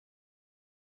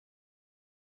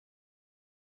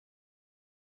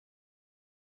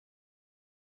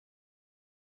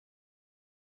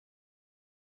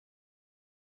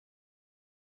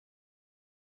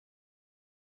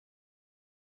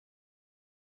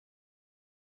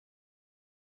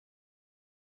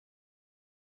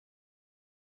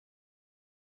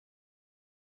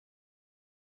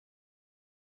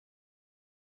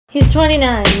He's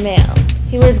 29, male.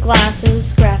 He wears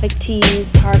glasses, graphic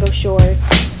tees, cargo shorts,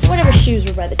 and whatever shoes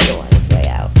were by the door on his way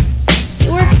out. He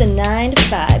works the 9 to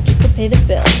 5 just to pay the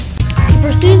bills. He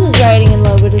pursues his writing and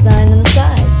logo design on the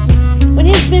side. When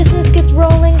his business gets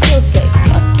rolling, he'll say,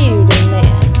 "Fuck you to the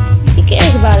man." He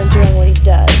cares about enjoying what he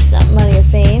does, not money or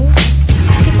fame.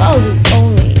 He follows his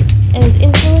own lead and is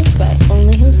influenced by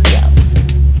only himself.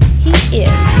 He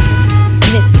is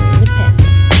Mr. Independent.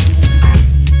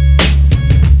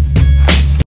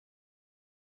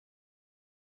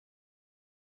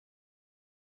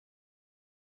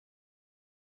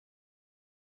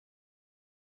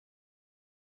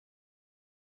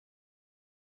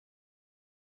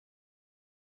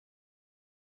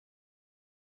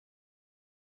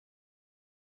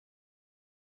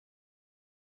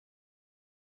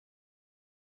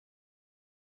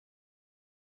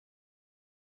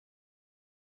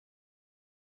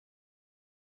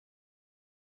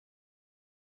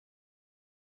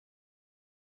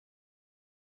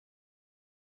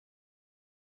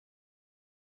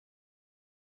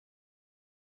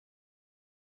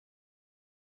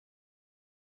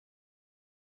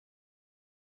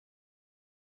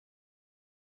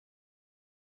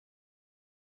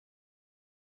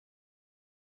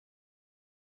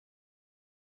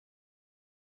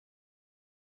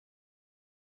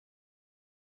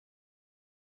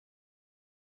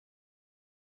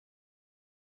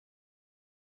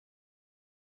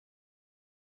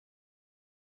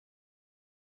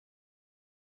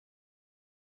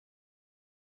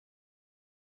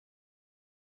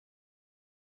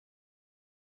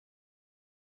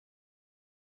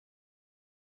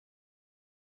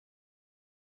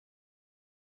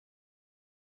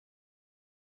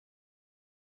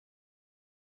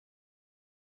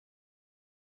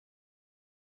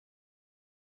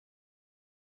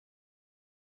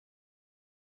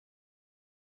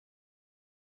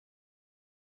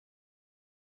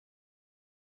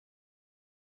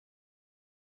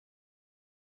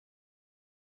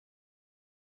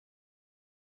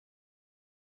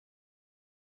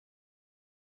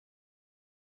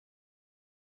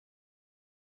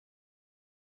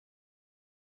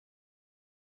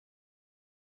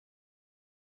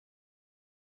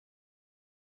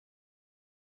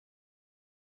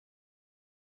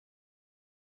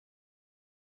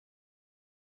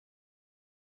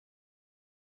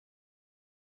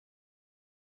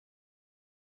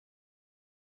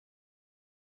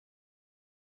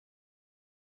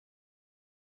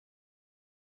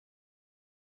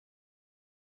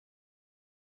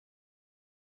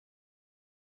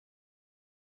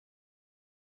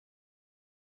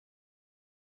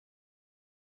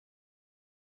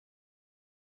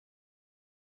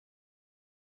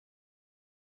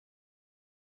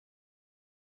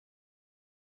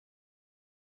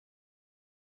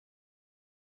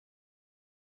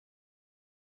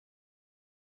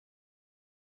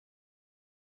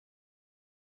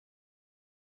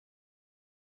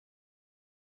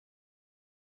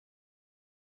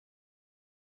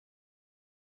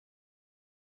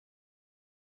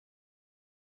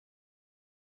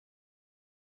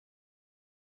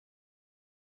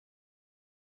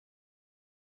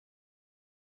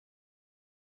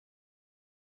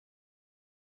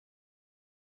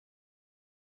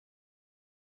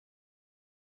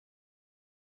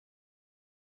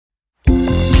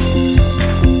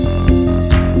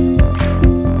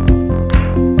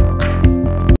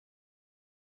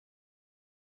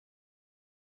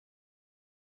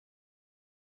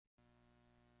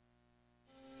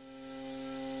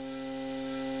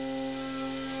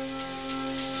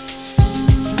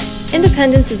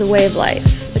 Independence is a way of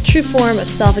life, a true form of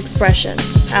self-expression,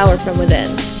 power from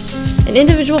within. An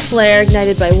individual flair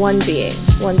ignited by one being,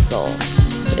 one soul.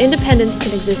 But independence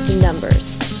can exist in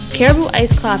numbers. Caribou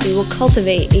iced coffee will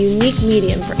cultivate a unique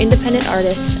medium for independent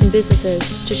artists and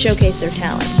businesses to showcase their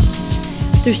talents.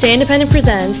 Through Stay Independent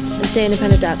Presents and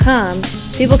StayIndependent.com,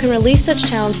 people can release such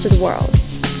talents to the world.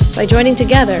 By joining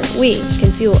together, we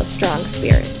can fuel a strong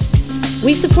spirit.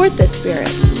 We support this spirit.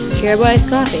 Caribou iced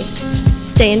coffee.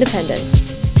 Stay independent.